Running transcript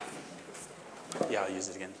Yeah, I'll use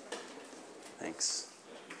it again. Thanks.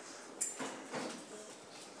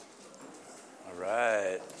 All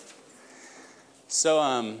right.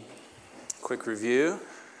 So, quick review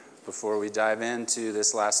before we dive into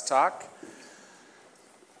this last talk.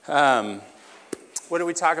 What did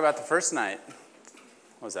we talk about the first night?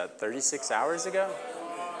 What was that, 36 hours ago?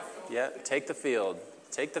 Yeah, take the field.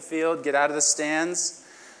 Take the field, get out of the stands.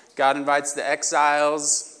 God invites the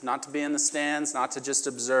exiles not to be in the stands, not to just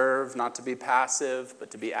observe, not to be passive,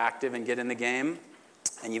 but to be active and get in the game.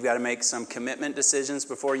 And you've got to make some commitment decisions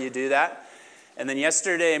before you do that. And then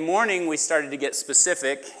yesterday morning, we started to get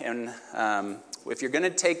specific. And if you're going to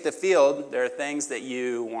take the field, there are things that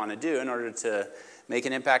you want to do in order to make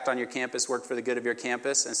an impact on your campus, work for the good of your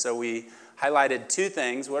campus. And so we highlighted two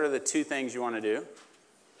things. What are the two things you want to do?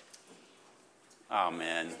 Oh,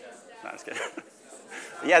 man. No, I'm just kidding.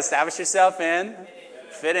 Yeah, establish yourself in.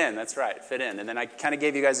 Fit in. That's right. Fit in. And then I kind of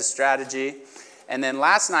gave you guys a strategy. And then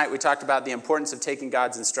last night we talked about the importance of taking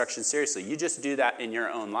God's instruction seriously. You just do that in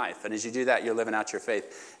your own life. And as you do that, you're living out your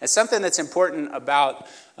faith. And something that's important about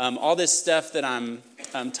all this stuff that I'm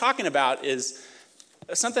talking about is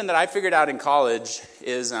something that I figured out in college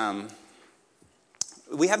is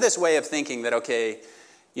we have this way of thinking that, okay,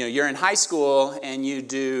 you know, you're in high school and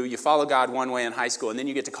you follow God one way in high school, and then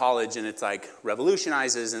you get to college and it's like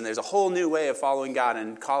revolutionizes, and there's a whole new way of following God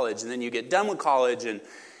in college, and then you get done with college and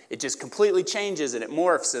it just completely changes and it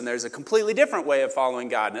morphs, and there's a completely different way of following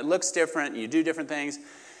God, and it looks different, and you do different things.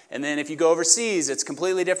 And then if you go overseas, it's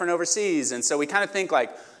completely different overseas. And so we kind of think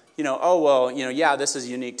like, you know, oh, well, you know, yeah, this is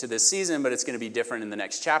unique to this season, but it's going to be different in the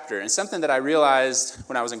next chapter. And something that I realized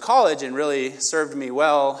when I was in college and really served me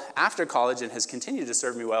well after college and has continued to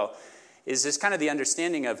serve me well is just kind of the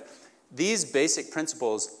understanding of these basic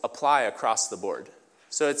principles apply across the board.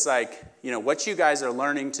 So it's like, you know, what you guys are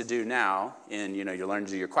learning to do now, and, you know, you're learning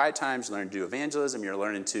to do your quiet times, you're learning to do evangelism, you're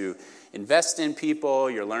learning to invest in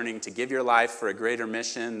people, you're learning to give your life for a greater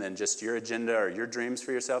mission than just your agenda or your dreams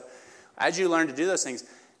for yourself. As you learn to do those things,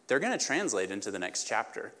 they're going to translate into the next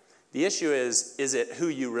chapter. The issue is it who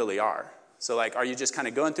you really are? So like, are you just kind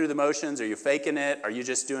of going through the motions? Are you faking it? Are you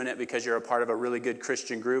just doing it because you're a part of a really good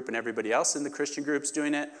Christian group and everybody else in the Christian group's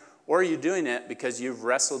doing it? Or are you doing it because you've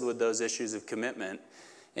wrestled with those issues of commitment,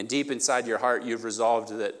 and deep inside your heart you've resolved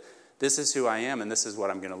that this is who I am and this is what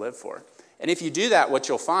I'm going to live for? And if you do that, what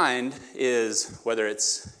you'll find is whether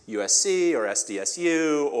it's USC or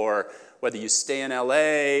SDSU, or whether you stay in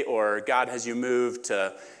LA, or God has you move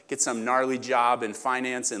to get some gnarly job in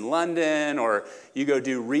finance in London, or you go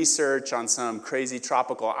do research on some crazy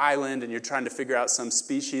tropical island and you're trying to figure out some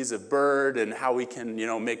species of bird and how we can, you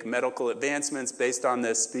know, make medical advancements based on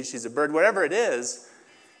this species of bird, whatever it is,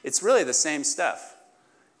 it's really the same stuff.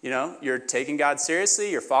 You know, you're taking God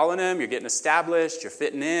seriously, you're following him, you're getting established, you're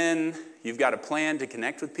fitting in, you've got a plan to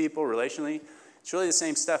connect with people relationally. It's really the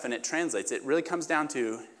same stuff, and it translates. It really comes down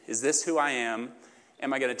to, is this who I am?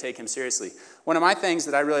 Am I going to take him seriously? One of my things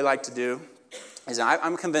that I really like to do is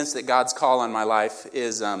I'm convinced that God's call on my life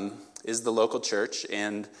is the local church,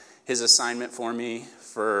 and his assignment for me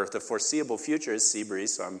for the foreseeable future is Seabreeze.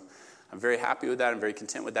 So I'm very happy with that. I'm very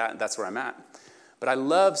content with that, and that's where I'm at. But I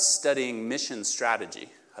love studying mission strategy.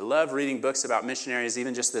 I love reading books about missionaries.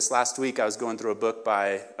 Even just this last week, I was going through a book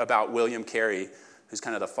about William Carey, who's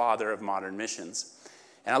kind of the father of modern missions.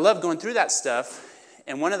 And I love going through that stuff.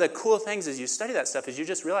 And one of the cool things as you study that stuff is you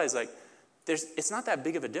just realize, like, it's not that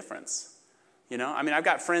big of a difference. You know, I mean, I've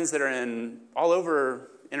got friends that are all over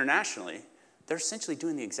internationally. They're essentially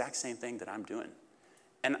doing the exact same thing that I'm doing.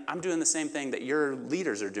 And I'm doing the same thing that your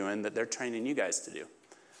leaders are doing that they're training you guys to do.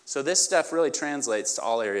 So this stuff really translates to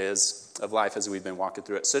all areas of life as we've been walking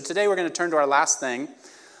through it. So today we're going to turn to our last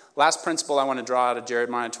principle I want to draw out of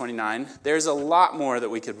Jeremiah 29. There's a lot more that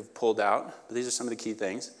we could have pulled out, but these are some of the key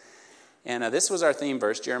things. And this was our theme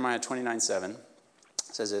verse, Jeremiah 29:7.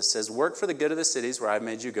 It says, work for the good of the cities where I've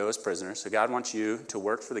made you go as prisoners. So God wants you to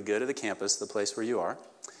work for the good of the campus, the place where you are.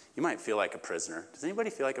 You might feel like a prisoner. Does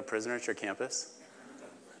anybody feel like a prisoner at your campus?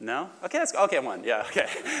 No? Okay, one. Yeah, okay.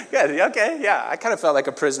 Good, okay, yeah. I kind of felt like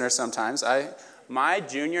a prisoner sometimes. My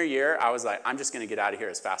junior year, I was like, I'm just going to get out of here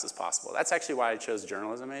as fast as possible. That's actually why I chose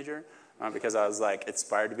journalism major. Because I was like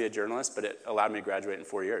inspired to be a journalist, but it allowed me to graduate in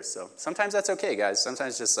 4 years. So sometimes that's okay, guys. Sometimes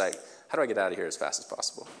it's just like, how do I get out of here as fast as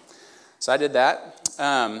possible? So I did that.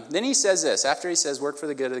 Then he says this. After he says, work for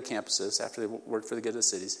the good of the campuses, after they work for the good of the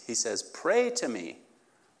cities, he says, pray to me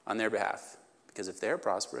on their behalf. Because if they're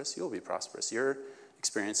prosperous, you'll be prosperous. Your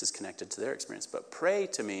experience is connected to their experience. But pray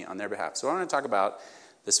to me on their behalf. So what I want to talk about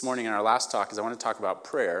this morning in our last talk is I want to talk about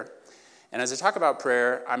prayer. And as I talk about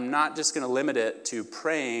prayer, I'm not just going to limit it to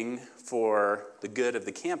praying for the good of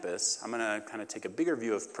the campus. I'm going to kind of take a bigger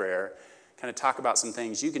view of prayer, kind of talk about some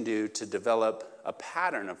things you can do to develop a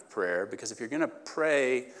pattern of prayer, because if you're going to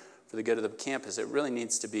pray for the good of the campus, it really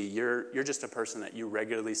needs to be you're just a person that you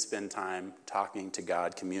regularly spend time talking to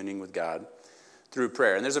God, communing with God through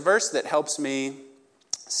prayer. And there's a verse that helps me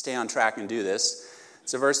stay on track and do this.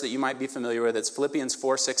 It's a verse that you might be familiar with. It's Philippians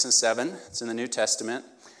 4, 6, and 7. It's in the New Testament.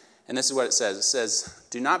 And this is what it says. It says,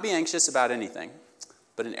 "Do not be anxious about anything,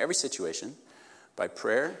 but in every situation, by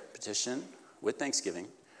prayer, petition, with thanksgiving,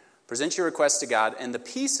 present your requests to God, and the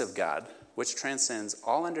peace of God, which transcends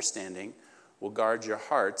all understanding, will guard your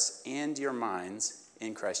hearts and your minds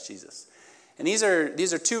in Christ Jesus." And these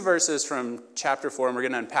are two verses from chapter 4, and we're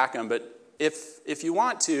going to unpack them. But if you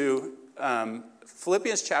want to,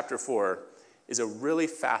 Philippians chapter 4 is a really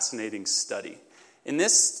fascinating study. In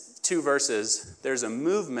this two verses, there's a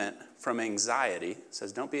movement from anxiety. It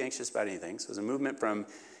says, don't be anxious about anything. So there's a movement from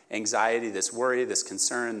anxiety, this worry, this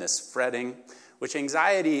concern, this fretting, which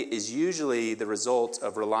anxiety is usually the result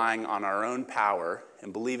of relying on our own power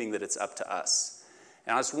and believing that it's up to us.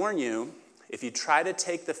 And I'll just warn you, if you try to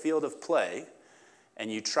take the field of play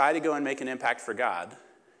and you try to go and make an impact for God,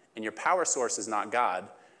 and your power source is not God,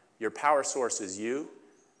 your power source is you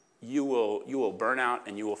will burn out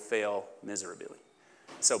and you will fail miserably.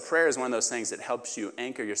 So prayer is one of those things that helps you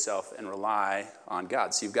anchor yourself and rely on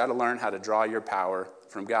God. So you've got to learn how to draw your power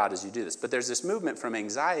from God as you do this. But there's this movement from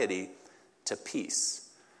anxiety to peace.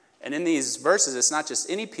 And in these verses, it's not just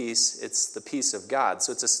any peace, it's the peace of God.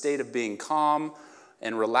 So it's a state of being calm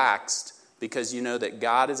and relaxed because you know that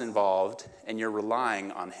God is involved and you're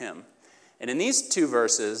relying on him. And in these two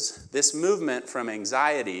verses, this movement from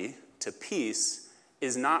anxiety to peace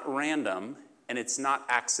is not random and it's not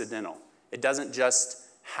accidental. It doesn't just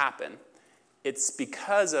happen. It's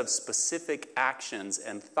because of specific actions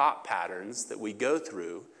and thought patterns that we go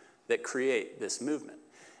through that create this movement.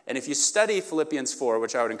 And if you study Philippians 4,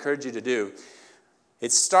 which I would encourage you to do,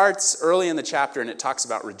 it starts early in the chapter and it talks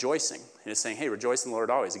about rejoicing. And it's saying, hey, rejoice in the Lord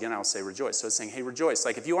always. Again, I'll say rejoice. So it's saying, hey, rejoice.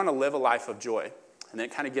 Like if you want to live a life of joy, and then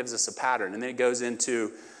it kind of gives us a pattern. And then it goes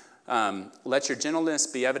into, let your gentleness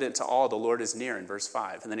be evident to all, the Lord is near, in verse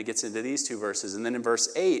 5. And then it gets into these two verses. And then in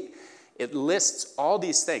verse 8, it lists all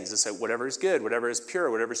these things. It says whatever is good, whatever is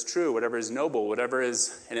pure, whatever is true, whatever is noble, whatever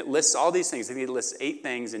is, and it lists all these things. I think it lists 8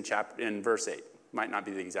 things in verse 8. Might not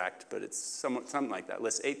be the exact, but it's something like that. It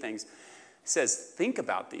lists 8 things. It says, think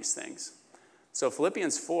about these things. So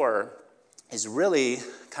Philippians 4 is really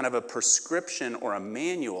kind of a prescription or a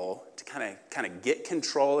manual to kind of get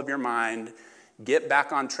control of your mind, get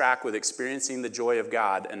back on track with experiencing the joy of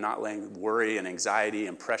God and not letting worry and anxiety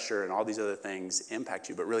and pressure and all these other things impact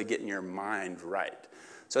you, but really getting your mind right.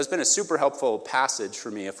 So it's been a super helpful passage for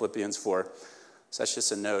me, Philippians 4. So that's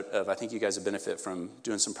just a note of, I think you guys would benefit from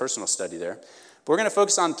doing some personal study there. But we're going to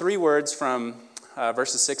focus on 3 words from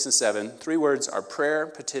verses 6 and 7. 3 words are prayer,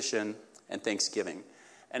 petition, and thanksgiving.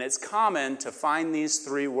 And it's common to find these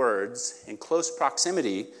 3 words in close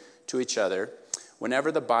proximity to each other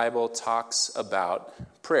whenever the Bible talks about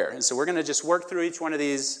prayer. And so we're going to just work through each one of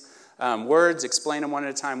these words, explain them one at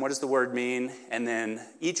a time. What does the word mean? And then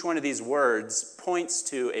each one of these words points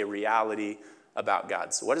to a reality about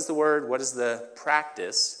God. So what is the word? What is the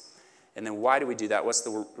practice? And then why do we do that? What's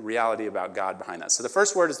the reality about God behind that? So the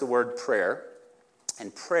first word is the word prayer.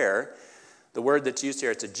 And prayer, the word that's used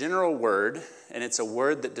here, it's a general word, and it's a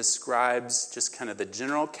word that describes just kind of the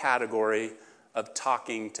general category of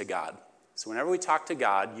talking to God. So whenever we talk to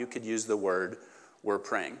God, you could use the word, we're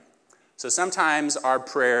praying. So sometimes our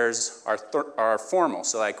prayers are formal.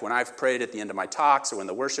 So like when I've prayed at the end of my talks or when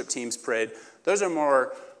the worship teams prayed, those are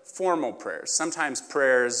more formal prayers. Sometimes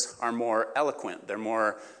prayers are more eloquent.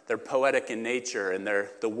 They're poetic in nature, and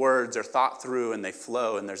the words are thought through and they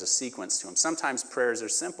flow and there's a sequence to them. Sometimes prayers are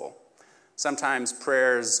simple. Sometimes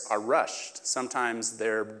prayers are rushed. Sometimes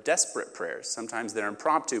they're desperate prayers. Sometimes they're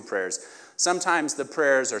impromptu prayers. Sometimes the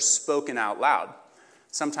prayers are spoken out loud.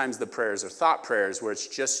 Sometimes the prayers are thought prayers where it's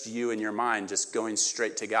just you and your mind just going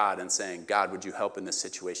straight to God and saying, God, would you help in this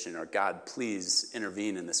situation? Or God, please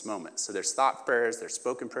intervene in this moment. So there's thought prayers, there's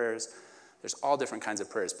spoken prayers, there's all different kinds of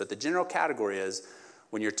prayers. But the general category is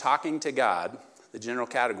when you're talking to God, the general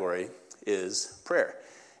category is prayer.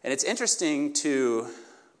 And it's interesting to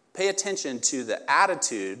pay attention to the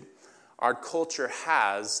attitude our culture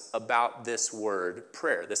has about this word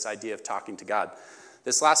prayer, this idea of talking to God.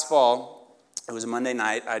 This last fall, it was a Monday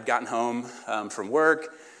night. I'd gotten home from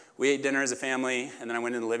work. We ate dinner as a family, and then I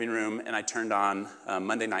went in the living room and I turned on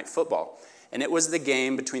Monday Night Football. And it was the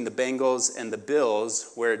game between the Bengals and the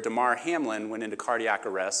Bills where Damar Hamlin went into cardiac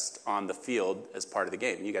arrest on the field as part of the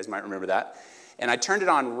game. You guys might remember that. And I turned it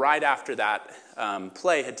on right after that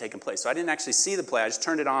play had taken place. So I didn't actually see the play. I just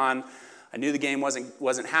turned it on. I knew the game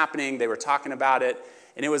wasn't happening. They were talking about it.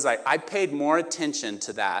 And it was like I paid more attention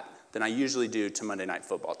to that than I usually do to Monday Night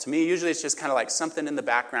Football. To me, usually it's just kind of like something in the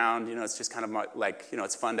background. It's just kind of like,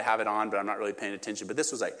 it's fun to have it on, but I'm not really paying attention. But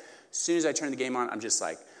this was like, as soon as I turned the game on, I'm just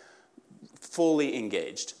like fully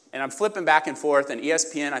engaged. And I'm flipping back and forth, and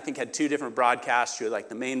ESPN, I think, had two different broadcasts. You had like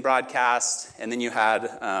the main broadcast, and then you had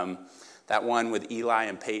that one with Eli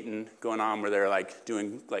and Peyton going on where they're like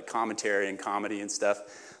doing like commentary and comedy and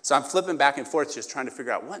stuff. So I'm flipping back and forth just trying to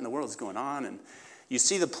figure out what in the world is going on. And you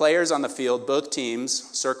see the players on the field, both teams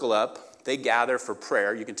circle up. They gather for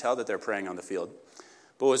prayer. You can tell that they're praying on the field.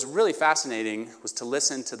 But what was really fascinating was to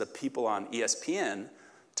listen to the people on ESPN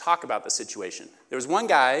talk about the situation. There was one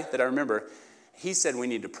guy that I remember, he said we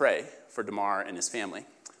need to pray for Damar and his family.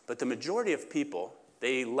 But the majority of people,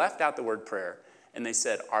 they left out the word prayer, and they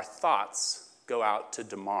said, our thoughts go out to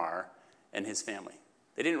Damar and his family.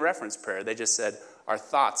 They didn't reference prayer. They just said, our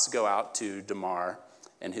thoughts go out to Damar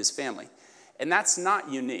and his family. And that's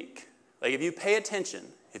not unique. Like if you pay attention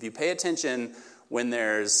when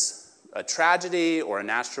there's a tragedy or a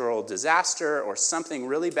natural disaster or something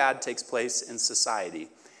really bad takes place in society,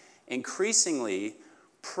 increasingly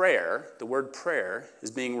prayer, the word prayer,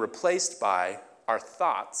 is being replaced by our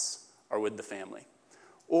thoughts are with the family.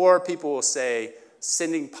 Or people will say,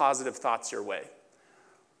 sending positive thoughts your way.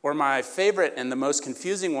 Or my favorite and the most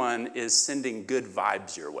confusing one is sending good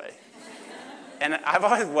vibes your way. And I've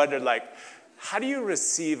always wondered, like, how do you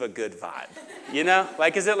receive a good vibe?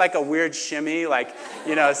 Like, is it like a weird shimmy? Like,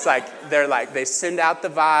 it's like they send out the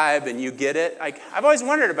vibe and you get it. Like, I've always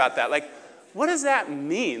wondered about that. Like, what does that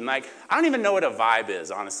mean? Like, I don't even know what a vibe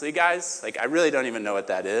is, honestly, guys. Like, I really don't even know what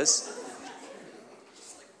that is.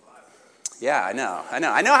 Yeah, I know. I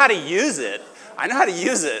know how to use it.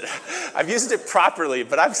 I've used it properly,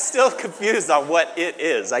 but I'm still confused on what it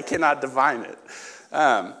is. I cannot define it.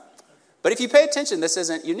 But if you pay attention, this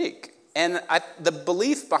isn't unique. And the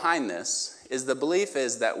belief behind this is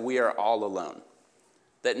that we are all alone,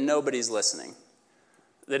 that nobody's listening,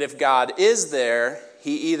 that if God is there,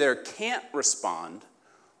 he either can't respond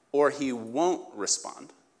or he won't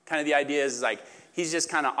respond. Kind of the idea is like he's just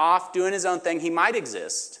kind of off doing his own thing. He might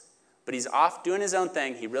exist, but he's off doing his own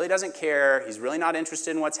thing. He really doesn't care. He's really not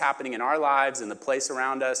interested in what's happening in our lives and the place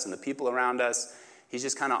around us and the people around us. He's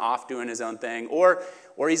just kind of off doing his own thing. Or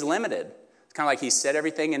he's limited. It's kind of like he set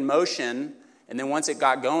everything in motion, and then once it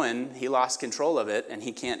got going, he lost control of it, and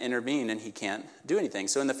he can't intervene, and he can't do anything.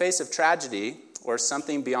 So in the face of tragedy or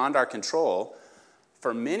something beyond our control,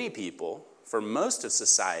 for many people, for most of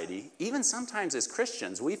society, even sometimes as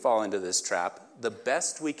Christians, we fall into this trap. The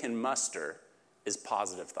best we can muster is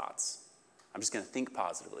positive thoughts. I'm just going to think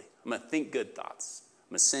positively. I'm going to think good thoughts. I'm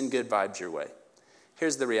going to send good vibes your way.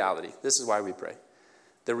 Here's the reality. This is why we pray.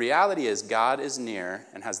 The reality is God is near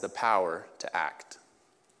and has the power to act.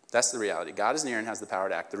 That's the reality. God is near and has the power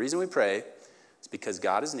to act. The reason we pray is because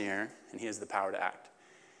God is near and he has the power to act.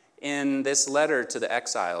 In this letter to the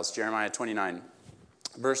exiles, Jeremiah 29,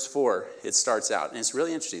 verse 4, it starts out. And it's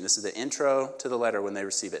really interesting. This is the intro to the letter when they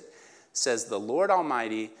receive it. It says, the Lord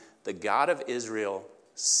Almighty, the God of Israel,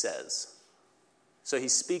 says. So he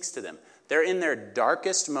speaks to them. They're in their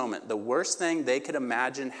darkest moment. The worst thing they could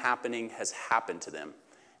imagine happening has happened to them.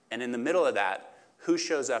 And in the middle of that, who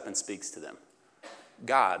shows up and speaks to them?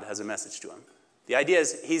 God has a message to him. The idea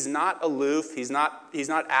is he's not aloof, he's not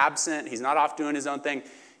absent, he's not off doing his own thing.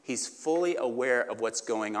 He's fully aware of what's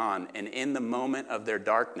going on. And in the moment of their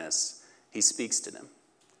darkness, he speaks to them.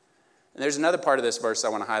 And there's another part of this verse I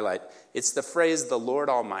want to highlight. It's the phrase, the Lord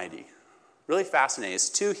Almighty. Really fascinating. It's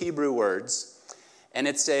two Hebrew words. And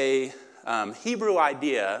it's a Hebrew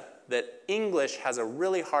idea that English has a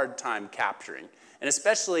really hard time capturing. And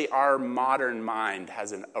especially our modern mind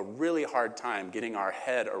has a really hard time getting our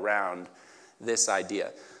head around this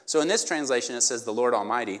idea. So in this translation, it says the Lord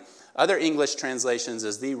Almighty. Other English translations,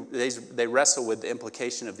 as they wrestle with the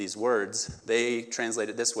implication of these words, they translate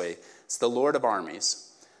it this way. It's the Lord of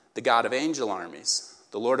armies, the God of angel armies,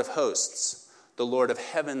 the Lord of hosts, the Lord of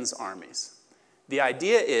heaven's armies. The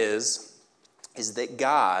idea is that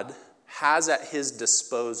God has at his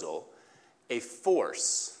disposal a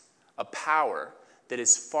force, a power that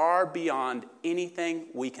is far beyond anything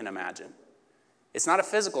we can imagine. It's not a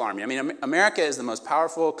physical army. I mean, America is the most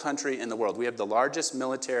powerful country in the world. We have the largest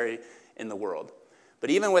military in the world. But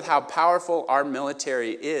even with how powerful our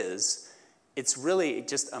military is, it's really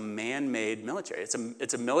just a man-made military.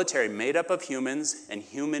 It's a military made up of humans and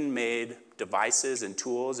human-made devices and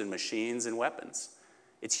tools and machines and weapons.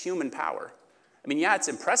 It's human power. I mean, yeah, it's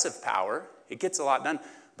impressive power. It gets a lot done,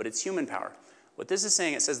 but it's human power. What this is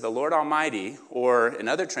saying, it says the Lord Almighty, or in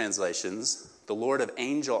other translations, the Lord of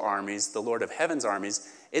angel armies, the Lord of heaven's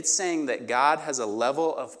armies. It's saying that God has a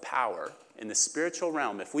level of power in the spiritual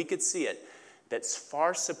realm, if we could see it, that's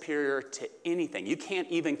far superior to anything. You can't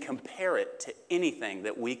even compare it to anything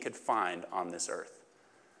that we could find on this earth.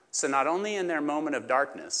 So not only in their moment of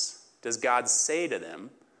darkness does God say to them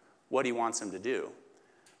what he wants them to do,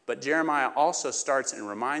 but Jeremiah also starts and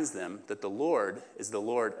reminds them that the Lord is the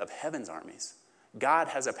Lord of heaven's armies. God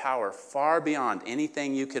has a power far beyond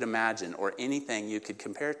anything you could imagine or anything you could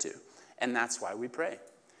compare to. And that's why we pray.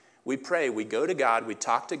 We pray, we go to God, we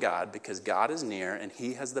talk to God because God is near and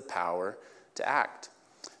he has the power to act.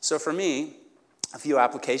 So for me, a few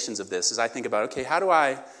applications of this as I think about, okay, how do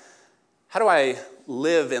I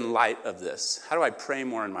live in light of this? How do I pray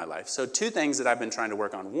more in my life? So two things that I've been trying to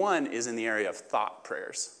work on. One is in the area of thought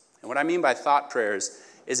prayers. And what I mean by thought prayers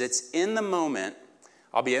is it's in the moment.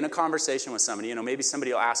 I'll be in a conversation with somebody. Maybe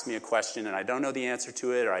somebody will ask me a question and I don't know the answer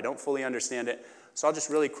to it or I don't fully understand it. So I'll just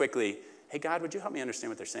really quickly, hey, God, would you help me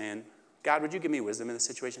understand what they're saying? God, would you give me wisdom in this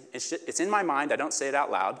situation? It's in my mind. I don't say it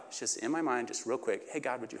out loud. It's just in my mind, just real quick. Hey,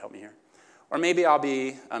 God, would you help me here? Or maybe I'll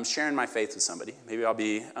be sharing my faith with somebody. Maybe I'll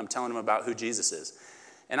be telling them about who Jesus is.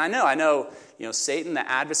 And I know, Satan, the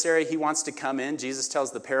adversary, he wants to come in. Jesus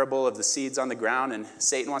tells the parable of the seeds on the ground, and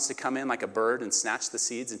Satan wants to come in like a bird and snatch the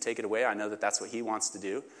seeds and take it away. I know that that's what he wants to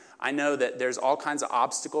do. I know that there's all kinds of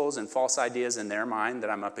obstacles and false ideas in their mind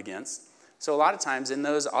that I'm up against. So a lot of times in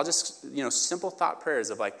those, I'll just, simple thought prayers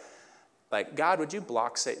of like, God, would you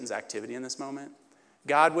block Satan's activity in this moment?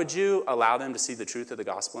 God, would you allow them to see the truth of the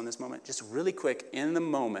gospel in this moment? Just really quick, in the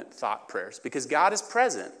moment thought prayers. Because God is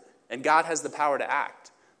present and God has the power to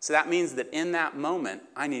act. So that means that in that moment,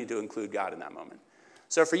 I need to include God in that moment.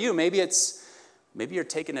 So for you, maybe you're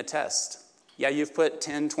taking a test. Yeah, you've put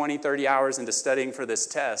 10, 20, 30 hours into studying for this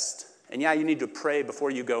test. And yeah, you need to pray before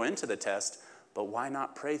you go into the test. But why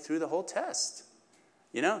not pray through the whole test?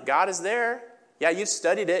 God is there. Yeah, you've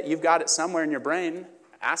studied it. You've got it somewhere in your brain.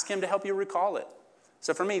 Ask him to help you recall it.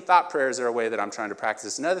 So for me, thought prayers are a way that I'm trying to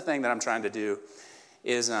practice. Another thing that I'm trying to do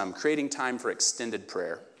is creating time for extended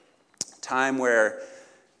prayer. Time where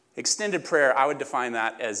extended prayer, I would define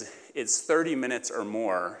that as it's 30 minutes or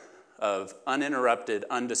more of uninterrupted,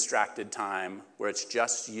 undistracted time where it's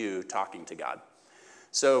just you talking to God.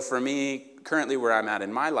 So for me, currently where I'm at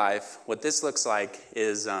in my life, what this looks like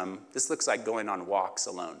is going on walks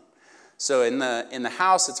alone. So in the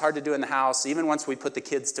house, it's hard to do in the house. Even once we put the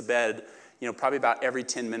kids to bed, probably about every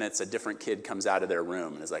 10 minutes, a different kid comes out of their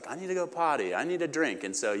room and is like, I need to go potty, I need a drink.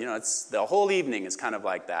 And so, it's the whole evening is kind of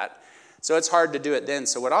like that. So it's hard to do it then.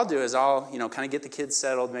 So what I'll do is I'll, kind of get the kids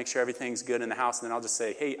settled, make sure everything's good in the house, and then I'll just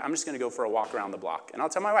say, hey, I'm just going to go for a walk around the block. And I'll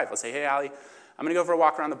tell my wife, I'll say, hey, Allie, I'm going to go for a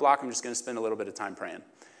walk around the block. I'm just going to spend a little bit of time praying.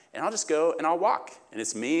 And I'll just go and I'll walk. And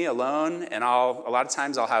it's me alone, and a lot of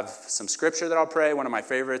times I'll have some scripture that I'll pray. One of my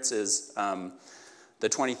favorites is the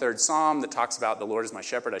 23rd Psalm that talks about the Lord is my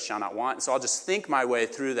shepherd, I shall not want. And so I'll just think my way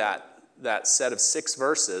through that set of 6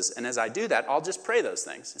 verses. And as I do that, I'll just pray those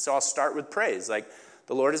things. So I'll start with praise, like,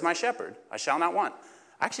 the Lord is my shepherd, I shall not want.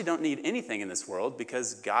 I actually don't need anything in this world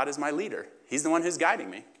because God is my leader. He's the one who's guiding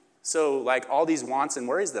me. So like all these wants and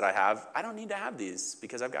worries that I have, I don't need to have these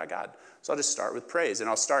because I've got God. So I'll just start with praise, and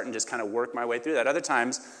I'll start and just kind of work my way through that. Other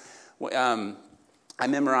times, I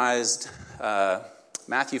memorized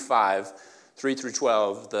Matthew 5, 3 through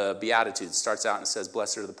 12, the Beatitudes. Starts out and says,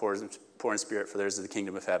 blessed are the poor in spirit, for theirs is the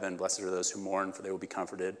kingdom of heaven. Blessed are those who mourn, for they will be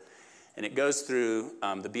comforted. And it goes through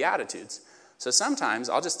the Beatitudes. So sometimes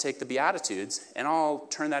I'll just take the Beatitudes and I'll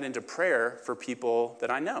turn that into prayer for people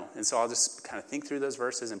that I know. And so I'll just kind of think through those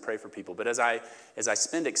verses and pray for people. But as I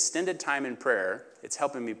spend extended time in prayer, it's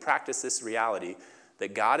helping me practice this reality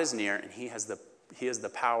that God is near and He has the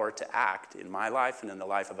power to act in my life and in the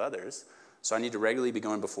life of others. So I need to regularly be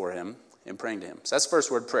going before Him and praying to Him. So that's the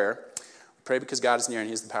first word, prayer. Pray because God is near and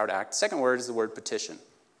He has the power to act. Second word is the word petition.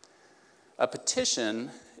 A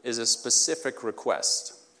petition is a specific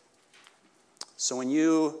request. So when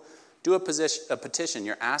you do a petition,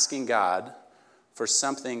 you're asking God for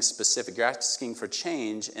something specific. You're asking for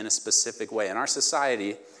change in a specific way. In our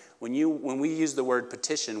society, when we use the word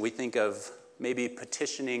petition, we think of maybe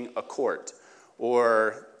petitioning a court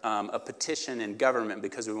or a petition in government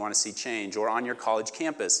because we want to see change. Or on your college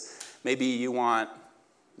campus, maybe you want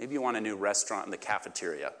a new restaurant in the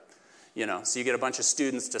cafeteria. So you get a bunch of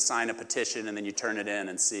students to sign a petition, and then you turn it in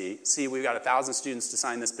and see, we've got 1,000 students to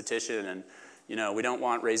sign this petition, and, we don't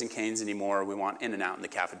want Raising Cane's anymore. We want In-N-Out in the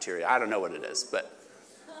cafeteria. I don't know what it is, but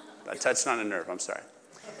I touched on a nerve. I'm sorry.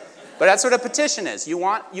 But that's what a petition is. You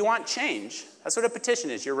want change. That's what a petition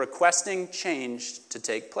is. You're requesting change to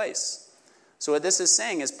take place. So what this is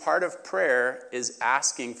saying is part of prayer is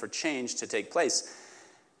asking for change to take place.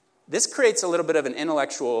 This creates a little bit of an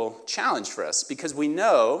intellectual challenge for us because we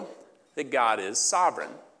know that God is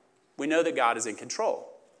sovereign. We know that God is in control.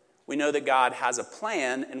 We know that God has a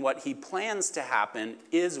plan, and what he plans to happen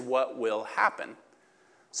is what will happen.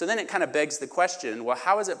 So then it kind of begs the question, well,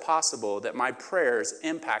 how is it possible that my prayers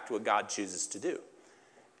impact what God chooses to do?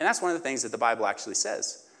 And that's one of the things that the Bible actually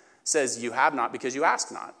says. It says, you have not because you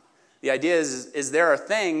ask not. The idea is there are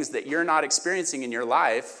things that you're not experiencing in your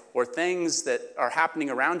life or things that are happening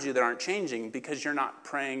around you that aren't changing because you're not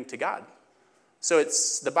praying to God. So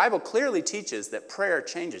the Bible clearly teaches that prayer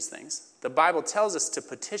changes things. The Bible tells us to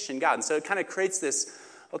petition God. And so it kind of creates this,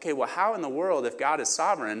 okay, well, how in the world, if God is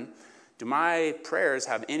sovereign, do my prayers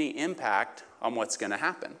have any impact on what's going to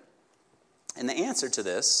happen? And the answer to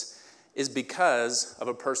this is because of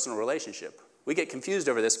a personal relationship. We get confused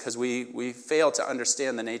over this because we fail to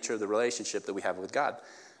understand the nature of the relationship that we have with God.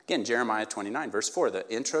 Again, Jeremiah 29, verse 4,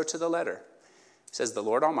 the intro to the letter. It says, the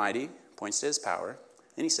Lord Almighty points to his power.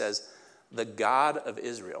 And he says, the God of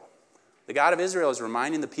Israel. The God of Israel is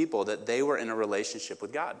reminding the people that they were in a relationship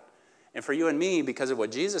with God. And for you and me, because of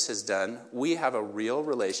what Jesus has done, we have a real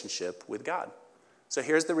relationship with God. So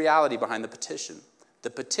here's the reality behind the petition. The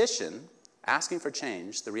petition, asking for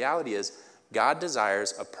change, the reality is God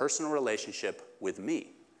desires a personal relationship with me.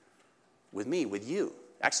 With me, with you.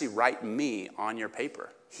 Actually, write me on your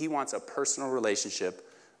paper. He wants a personal relationship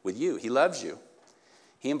with you. He loves you.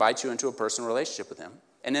 He invites you into a personal relationship with him.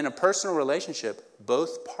 And in a personal relationship,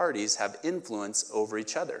 both parties have influence over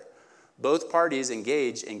each other. Both parties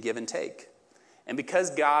engage in give and take. And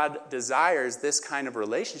because God desires this kind of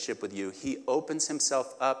relationship with you, he opens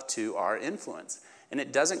himself up to our influence. And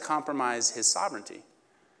it doesn't compromise his sovereignty.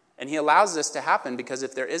 And he allows this to happen because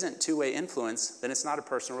if there isn't two-way influence, then it's not a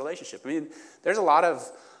personal relationship. I mean, there's a lot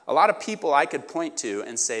of people I could point to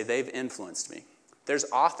and say they've influenced me. There's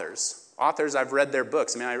authors, I've read their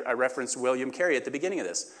books. I mean, I referenced William Carey at the beginning of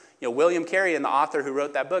this. William Carey and the author who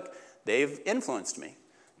wrote that book, they've influenced me.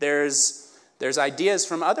 There's ideas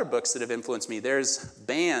from other books that have influenced me. There's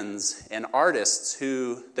bands and artists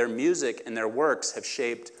who their music and their works have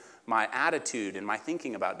shaped my attitude and my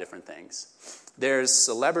thinking about different things. There's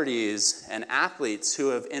celebrities and athletes who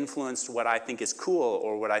have influenced what I think is cool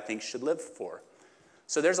or what I think should live for.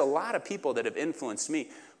 So there's a lot of people that have influenced me,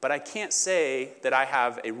 but I can't say that I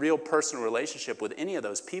have a real personal relationship with any of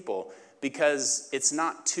those people because it's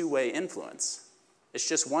not two-way influence. It's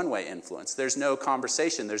just one-way influence. There's no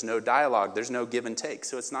conversation, there's no dialogue, there's no give and take,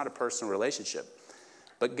 so it's not a personal relationship.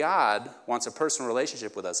 But God wants a personal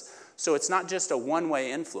relationship with us. So it's not just a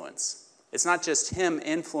one-way influence. It's not just him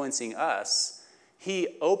influencing us. He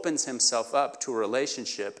opens himself up to a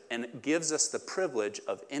relationship and gives us the privilege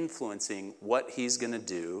of influencing what he's going to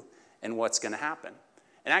do and what's going to happen.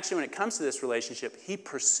 And actually, when it comes to this relationship, he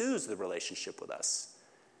pursues the relationship with us.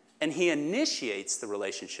 And he initiates the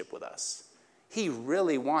relationship with us. He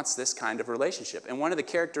really wants this kind of relationship. And one of the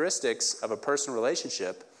characteristics of a personal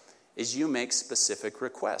relationship is you make specific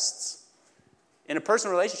requests. In a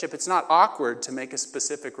personal relationship, it's not awkward to make a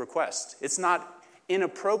specific request. It's not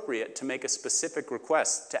inappropriate to make a specific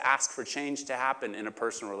request to ask for change to happen in a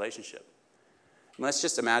personal relationship. And let's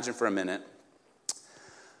just imagine for a minute.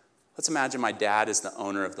 Let's imagine my dad is the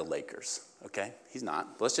owner of the Lakers, okay? He's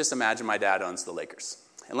not. But let's just imagine my dad owns the Lakers.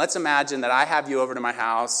 And let's imagine that I have you over to my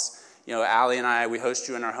house. Allie and I, we host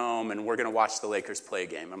you in our home, and we're going to watch the Lakers play a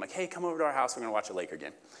game. I'm like, hey, come over to our house. We're going to watch a Laker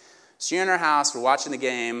game. So you're in our house. We're watching the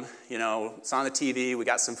game. It's on the TV. We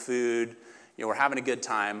got some food. We're having a good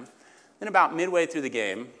time. Then about midway through the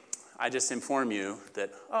game, I just inform you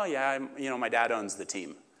that, oh, yeah, my dad owns the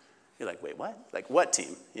team. You're like, wait, what? Like, what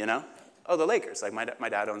team, Oh, the Lakers. Like, my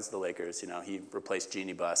dad owns the Lakers. He replaced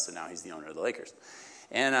Jeannie Buss, and now he's the owner of the Lakers.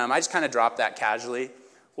 And I just kind of dropped that casually.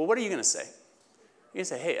 Well, what are you going to say? You're going to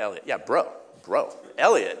say, hey, Elliot. Yeah, bro,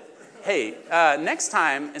 Elliot. Hey, next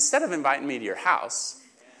time, instead of inviting me to your house,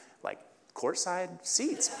 like, courtside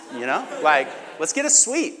seats, Like, let's get a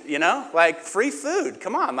suite, Like, free food.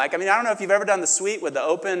 Come on. Like, I don't know if you've ever done the suite with the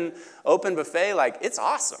open buffet. Like, it's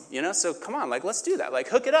awesome, So come on, like, let's do that. Like,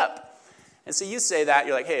 hook it up. And so you say that.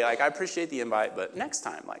 You're like, hey, like, I appreciate the invite, but next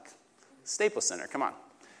time, like, Staples Center, come on.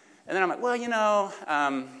 And then I'm like, well,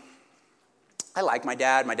 I like my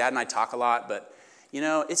dad. My dad and I talk a lot, but,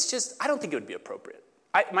 it's just, I don't think it would be appropriate.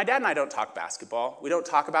 My dad and I don't talk basketball. We don't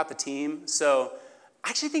talk about the team. So I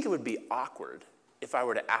actually think it would be awkward if I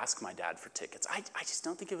were to ask my dad for tickets. I just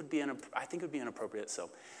don't think it would be, I think it would be inappropriate. So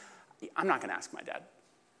I'm not going to ask my dad.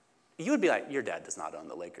 You would be like, your dad does not own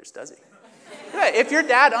the Lakers, does he? Right. If your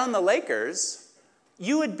dad owned the Lakers,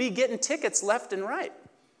 you would be getting tickets left and right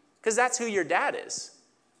because that's who your dad is.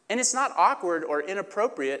 And it's not awkward or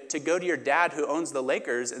inappropriate to go to your dad who owns the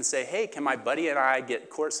Lakers and say, hey, can my buddy and I get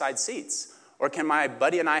courtside seats? Or can my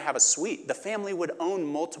buddy and I have a suite? The family would own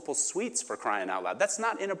multiple suites, for crying out loud. That's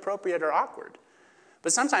not inappropriate or awkward.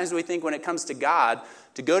 But sometimes we think when it comes to God,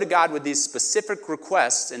 to go to God with these specific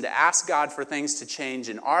requests and to ask God for things to change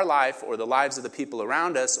in our life or the lives of the people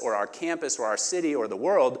around us or our campus or our city or the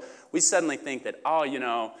world, we suddenly think that,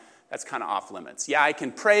 that's kind of off limits. Yeah, I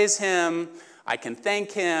can praise him, I can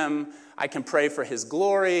thank him, I can pray for his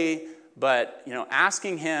glory, but,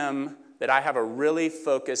 asking him that I have a really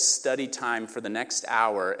focused study time for the next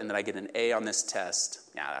hour and that I get an A on this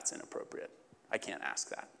test, that's inappropriate. I can't ask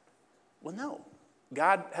that. Well, no.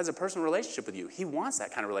 God has a personal relationship with you. He wants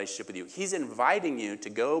that kind of relationship with you. He's inviting you to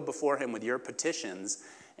go before him with your petitions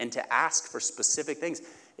and to ask for specific things.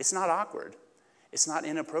 It's not awkward. It's not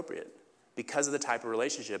inappropriate because of the type of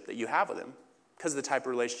relationship that you have with him, because of the type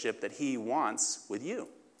of relationship that he wants with you.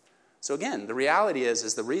 So again, the reality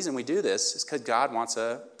is the reason we do this is because God wants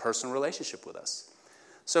a personal relationship with us.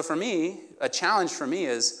 So for me, a challenge for me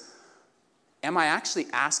is, am I actually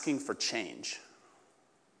asking for change?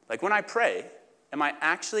 Like when I pray, am I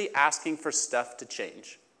actually asking for stuff to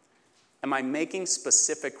change? Am I making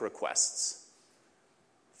specific requests?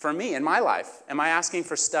 For me, in my life, am I asking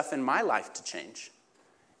for stuff in my life to change?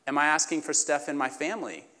 Am I asking for stuff in my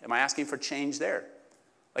family? Am I asking for change there?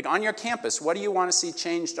 Like on your campus, what do you want to see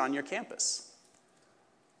changed on your campus?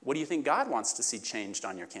 What do you think God wants to see changed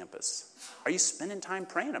on your campus? Are you spending time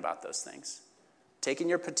praying about those things? Taking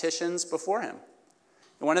your petitions before him?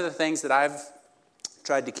 And one of the things that I've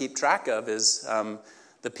tried to keep track of is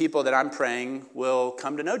the people that I'm praying will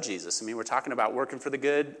come to know Jesus. I mean, we're talking about working for the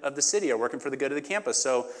good of the city or working for the good of the campus.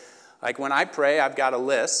 So like when I pray, I've got a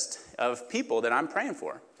list of people that I'm praying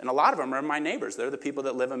for. And a lot of them are my neighbors. They're the people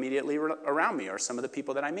that live immediately around me or some of the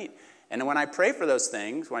people that I meet. And when I pray for those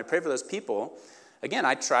things, when I pray for those people, again,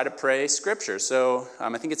 I try to pray Scripture. So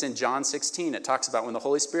I think it's in John 16. It talks about when the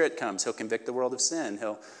Holy Spirit comes, he'll convict the world of sin.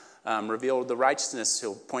 He'll reveal the righteousness.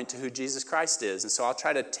 He'll point to who Jesus Christ is. And so I'll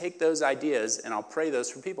try to take those ideas and I'll pray those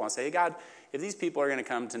for people. I'll say, hey, God, if these people are going to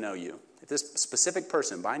come to know you, if this specific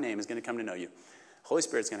person by name is going to come to know you, Holy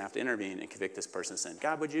Spirit's going to have to intervene and convict this person of sin.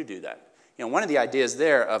 God, would you do that? One of the ideas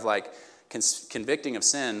there of like convicting of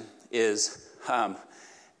sin is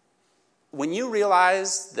when you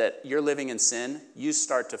realize that you're living in sin, you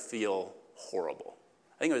start to feel horrible.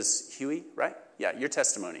 I think it was Huey, right? Yeah, your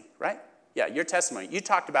testimony, right? Yeah, your testimony. You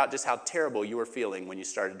talked about just how terrible you were feeling when you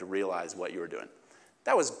started to realize what you were doing.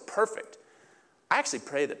 That was perfect. I actually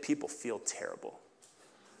pray that people feel terrible.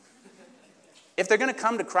 If they're going to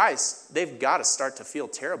come to Christ, they've got to start to feel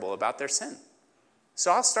terrible about their sin. So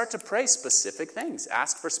I'll start to pray specific things,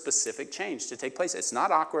 ask for specific change to take place. It's not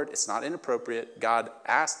awkward. It's not inappropriate. God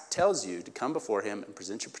tells you to come before him and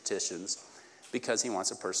present your petitions because he wants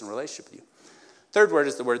a personal relationship with you. Third word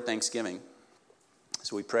is the word thanksgiving.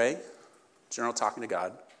 So we pray, general talking to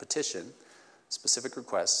God, petition, specific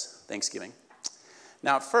requests, thanksgiving.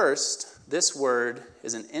 Now at first, this word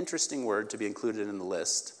is an interesting word to be included in the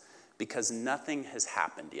list because nothing has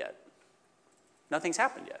happened yet. Nothing's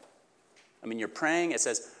happened yet. I mean, you're praying, it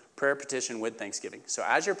says prayer, petition with thanksgiving. So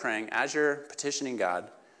as you're praying, as you're petitioning God,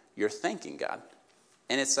 you're thanking God.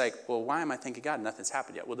 And it's like, well, why am I thanking God? Nothing's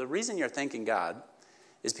happened yet. Well, the reason you're thanking God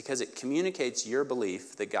is because it communicates your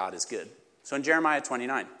belief that God is good. So in Jeremiah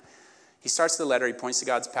 29, he starts the letter, he points to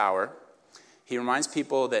God's power. He reminds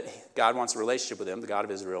people that God wants a relationship with him, the God of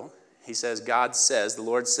Israel. He says, God says, the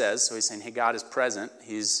Lord says. So he's saying, hey, God is present.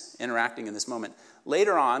 He's interacting in this moment.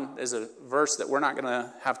 Later on, there's a verse that we're not going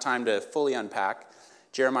to have time to fully unpack.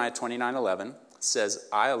 Jeremiah 29:11 says,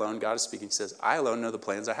 I alone, God is speaking, says, I alone know the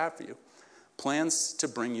plans I have for you. Plans to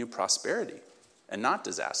bring you prosperity and not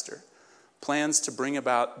disaster. Plans to bring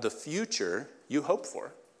about the future you hope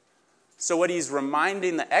for. So what he's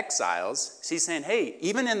reminding the exiles, he's saying, hey,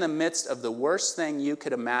 even in the midst of the worst thing you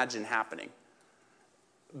could imagine happening,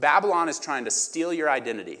 Babylon is trying to steal your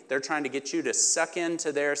identity. They're trying to get you to suck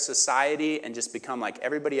into their society and just become like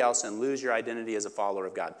everybody else and lose your identity as a follower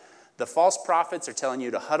of God. The false prophets are telling you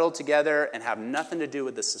to huddle together and have nothing to do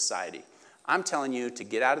with the society. I'm telling you to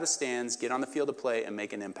get out of the stands, get on the field of play, and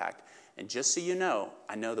make an impact. And just so you know,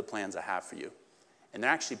 I know the plans I have for you. And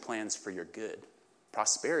they're actually plans for your good.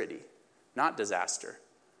 Prosperity, not disaster.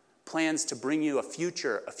 plans to bring you a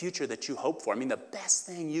future that you hope for. I mean, the best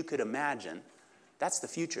thing you could imagine, that's the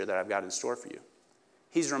future that I've got in store for you.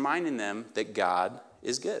 He's reminding them that God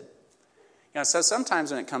is good. So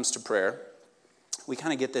sometimes when it comes to prayer, we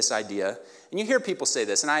kind of get this idea, and you hear people say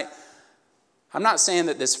this, and I'm not saying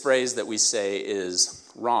that this phrase that we say is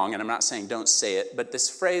wrong, and I'm not saying don't say it, but this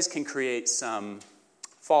phrase can create some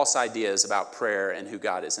false ideas about prayer and who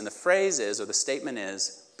God is. And the phrase is, or the statement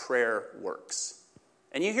is, prayer works.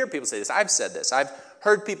 And you hear people say this. I've said this. I've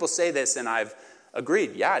heard people say this, and I've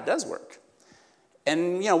agreed, yeah, it does work.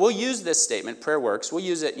 And, we'll use this statement, prayer works. We'll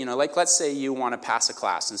use it, like let's say you want to pass a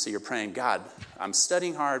class, and so you're praying, God, I'm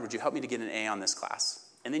studying hard. Would you help me to get an A on this class?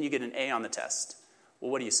 And then you get an A on the test.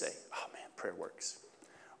 Well, what do you say? Oh, man, prayer works.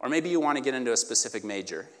 Or maybe you want to get into a specific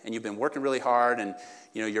major, and you've been working really hard, and,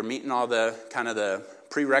 you're meeting all the kind of the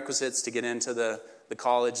prerequisites to get into the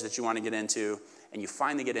college that you want to get into, and you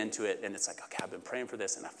finally get into it, and it's like, okay, I've been praying for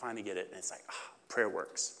this, and I finally get it, and it's like, prayer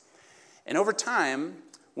works. And over time,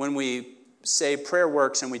 when we say prayer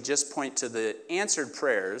works and we just point to the answered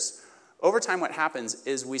prayers, over time what happens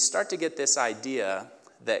is we start to get this idea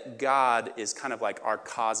that God is kind of like our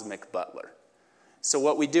cosmic butler. So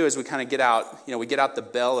what we do is we kind of get out, we get out the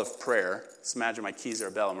bell of prayer. Just imagine my keys are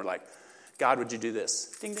a bell, and we're like, God, would you do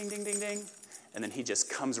this? Ding, ding, ding, ding, ding. And then he just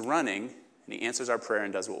comes running, and he answers our prayer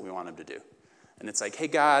and does what we want him to do. And it's like, hey,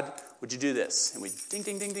 God, would you do this? And we ding,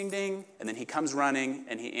 ding, ding, ding, ding. And then he comes running,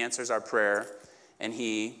 and he answers our prayer, and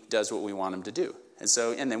he does what we want him to do.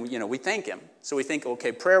 And then, we thank him. So we think,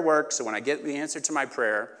 okay, prayer works. So when I get the answer to my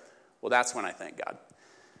prayer, well, that's when I thank God.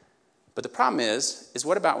 But the problem is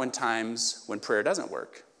what about when prayer doesn't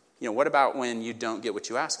work? What about when you don't get what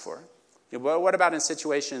you ask for? What about in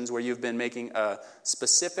situations where you've been making a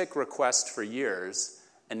specific request for years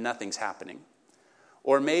and nothing's happening?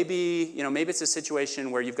 Or maybe it's a situation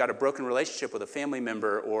where you've got a broken relationship with a family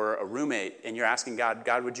member or a roommate, and you're asking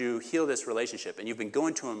God, would you heal this relationship? And you've been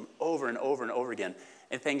going to him over and over and over again,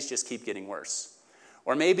 and things just keep getting worse.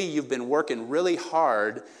 Or maybe you've been working really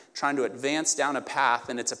hard trying to advance down a path,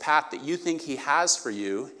 and it's a path that you think he has for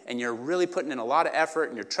you, and you're really putting in a lot of effort,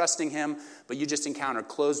 and you're trusting him, but you just encounter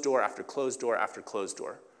closed door after closed door after closed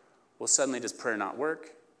door. Well, suddenly does prayer not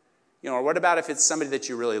work? Or what about if it's somebody that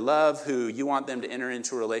you really love, who you want them to enter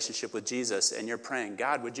into a relationship with Jesus, and you're praying,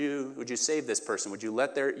 God, would you save this person? Would you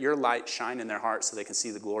let your light shine in their heart so they can see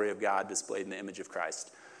the glory of God displayed in the image of Christ?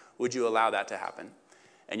 Would you allow that to happen?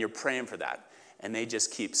 And you're praying for that. And they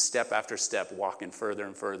just keep step after step walking further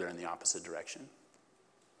and further in the opposite direction.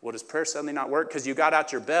 Well, does prayer suddenly not work? Because you got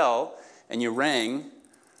out your bell and you rang,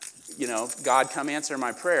 God, come answer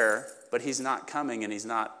my prayer, but he's not coming and he's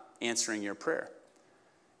not answering your prayer.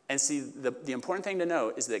 And see, the important thing to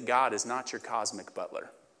know is that God is not your cosmic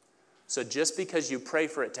butler. So just because you pray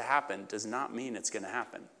for it to happen does not mean it's going to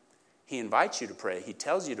happen. He invites you to pray. He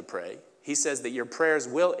tells you to pray. He says that your prayers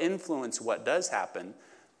will influence what does happen,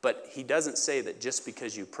 but he doesn't say that just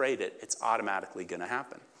because you prayed it, it's automatically going to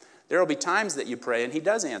happen. There will be times that you pray and he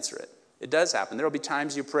does answer it. It does happen. There will be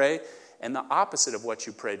times you pray and the opposite of what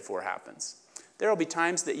you prayed for happens. There will be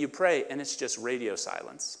times that you pray and it's just radio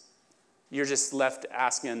silence. You're just left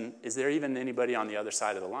asking, is there even anybody on the other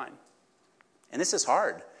side of the line? And this is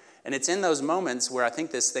hard. And it's in those moments where I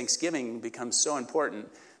think this Thanksgiving becomes so important,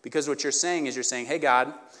 because what you're saying is hey,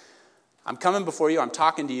 God, I'm coming before you. I'm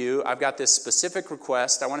talking to you. I've got this specific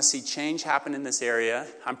request. I want to see change happen in this area.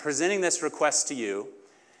 I'm presenting this request to you.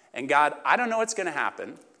 And God, I don't know what's going to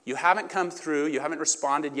happen. You haven't come through. You haven't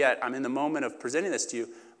responded yet. I'm in the moment of presenting this to you.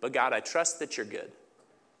 But God, I trust that you're good.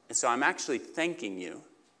 And so I'm actually thanking you.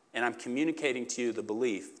 And I'm communicating to you the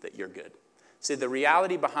belief that you're good. See, the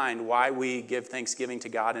reality behind why we give thanksgiving to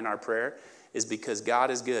God in our prayer is because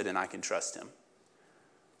God is good and I can trust him.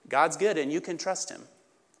 God's good and you can trust him.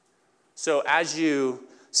 So as you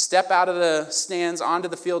step out of the stands onto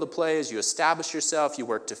the field of play, as you establish yourself, you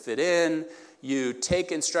work to fit in, you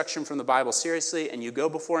take instruction from the Bible seriously, and you go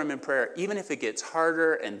before him in prayer, even if it gets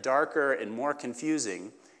harder and darker and more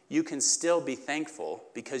confusing, you can still be thankful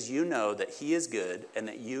because you know that he is good and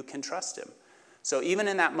that you can trust him. So even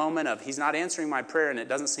in that moment of he's not answering my prayer and it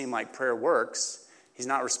doesn't seem like prayer works, he's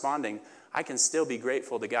not responding, I can still be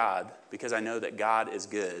grateful to God because I know that God is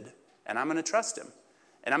good and I'm going to trust him.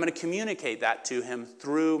 And I'm going to communicate that to him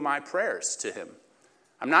through my prayers to him.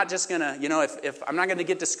 I'm not just going to, if I'm not going to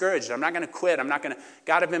get discouraged. I'm not going to quit.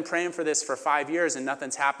 God, I've been praying for this for 5 years and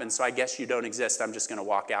nothing's happened, so I guess you don't exist. I'm just going to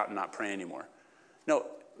walk out and not pray anymore. No,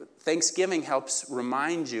 Thanksgiving helps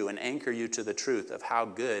remind you and anchor you to the truth of how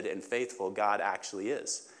good and faithful God actually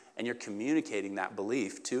is. And you're communicating that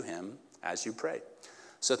belief to him as you pray.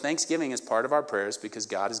 So Thanksgiving is part of our prayers because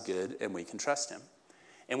God is good and we can trust him.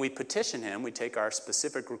 And we petition him. We take our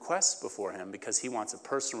specific requests before him because he wants a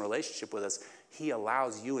personal relationship with us. He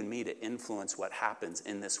allows you and me to influence what happens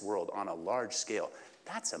in this world on a large scale.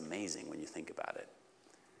 That's amazing when you think about it.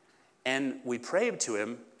 And we pray to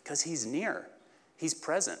him because he's near. He's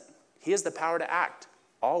present. He has the power to act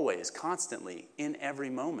always, constantly, in every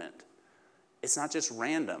moment. It's not just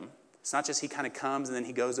random. It's not just he kind of comes and then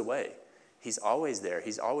he goes away. He's always there.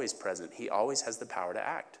 He's always present. He always has the power to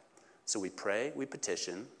act. So we pray, we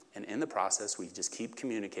petition, and in the process, we just keep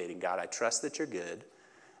communicating. God, I trust that you're good.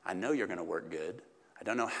 I know you're going to work good. I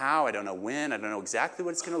don't know how, I don't know when, I don't know exactly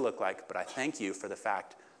what it's going to look like, but I thank you for the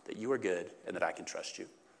fact that you are good and that I can trust you.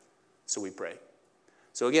 So we pray.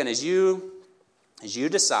 So again, as you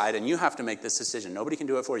decide, and you have to make this decision, nobody can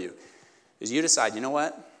do it for you, as you decide, you know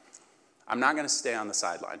what? I'm not going to stay on the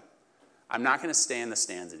sideline. I'm not going to stay in the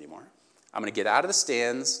stands anymore. I'm going to get out of the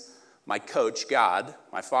stands. My coach, God,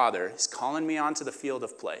 my Father, is calling me onto the field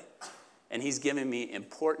of play. And he's giving me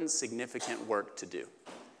important, significant work to do.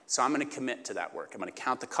 So I'm going to commit to that work. I'm going to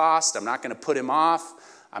count the cost. I'm not going to put him off.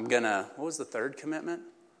 what was the third commitment?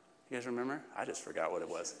 You guys remember? I just forgot what it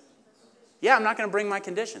was. Yeah, I'm not going to bring my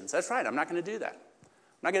conditions. That's right. I'm not going to do that.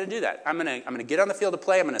 I'm not going to do that. I'm going to get on the field of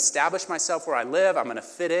play. I'm going to establish myself where I live. I'm going to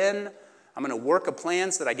fit in. I'm going to work a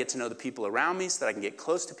plan so that I get to know the people around me, so that I can get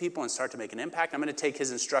close to people and start to make an impact. I'm going to take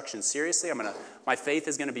his instructions seriously. My faith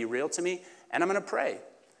is going to be real to me, and I'm going to pray.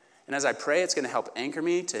 And as I pray, it's going to help anchor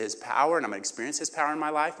me to his power, and I'm going to experience his power in my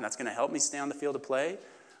life, and that's going to help me stay on the field of play.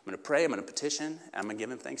 I'm going to pray, I'm going to petition, and I'm going to give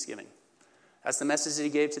him thanksgiving. That's the message that he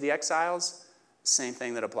gave to the exiles. Same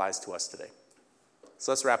thing that applies to us today.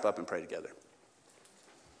 So let's wrap up and pray together.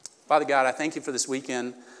 Father God, I thank you for this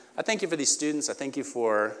weekend. I thank you for these students. I thank you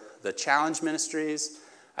for the challenge ministries.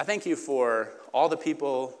 I thank you for all the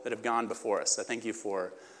people that have gone before us. I thank you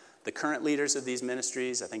for the current leaders of these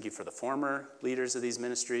ministries. I thank you for the former leaders of these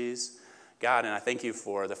ministries. God, and I thank you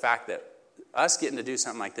for the fact that us getting to do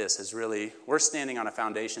something like this is really, we're standing on a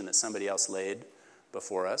foundation that somebody else laid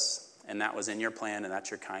before us, and that was in your plan, and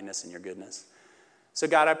that's your kindness and your goodness. So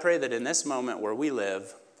God, I pray that in this moment where we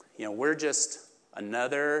live, we're just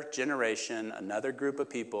another generation, another group of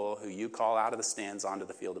people who you call out of the stands onto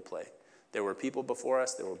the field of play. There were people before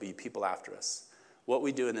us, there will be people after us. What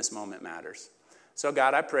we do in this moment matters. So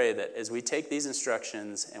God, I pray that as we take these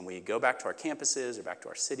instructions and we go back to our campuses or back to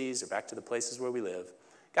our cities or back to the places where we live,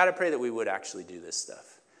 God, I pray that we would actually do this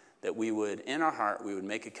stuff. That we would, in our heart, we would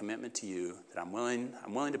make a commitment to you that I'm willing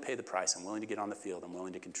to pay the price, I'm willing to get on the field, I'm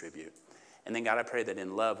willing to contribute. And then God, I pray that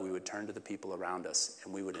in love we would turn to the people around us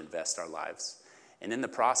and we would invest our lives. And in the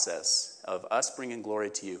process of us bringing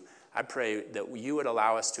glory to you, I pray that you would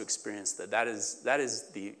allow us to experience that is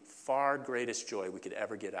the far greatest joy we could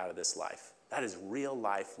ever get out of this life. That is real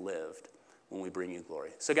life lived when we bring you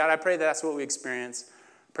glory. So God, I pray that's what we experience.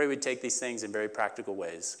 I pray we'd take these things in very practical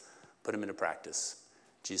ways, put them into practice.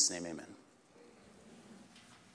 In Jesus' name, amen.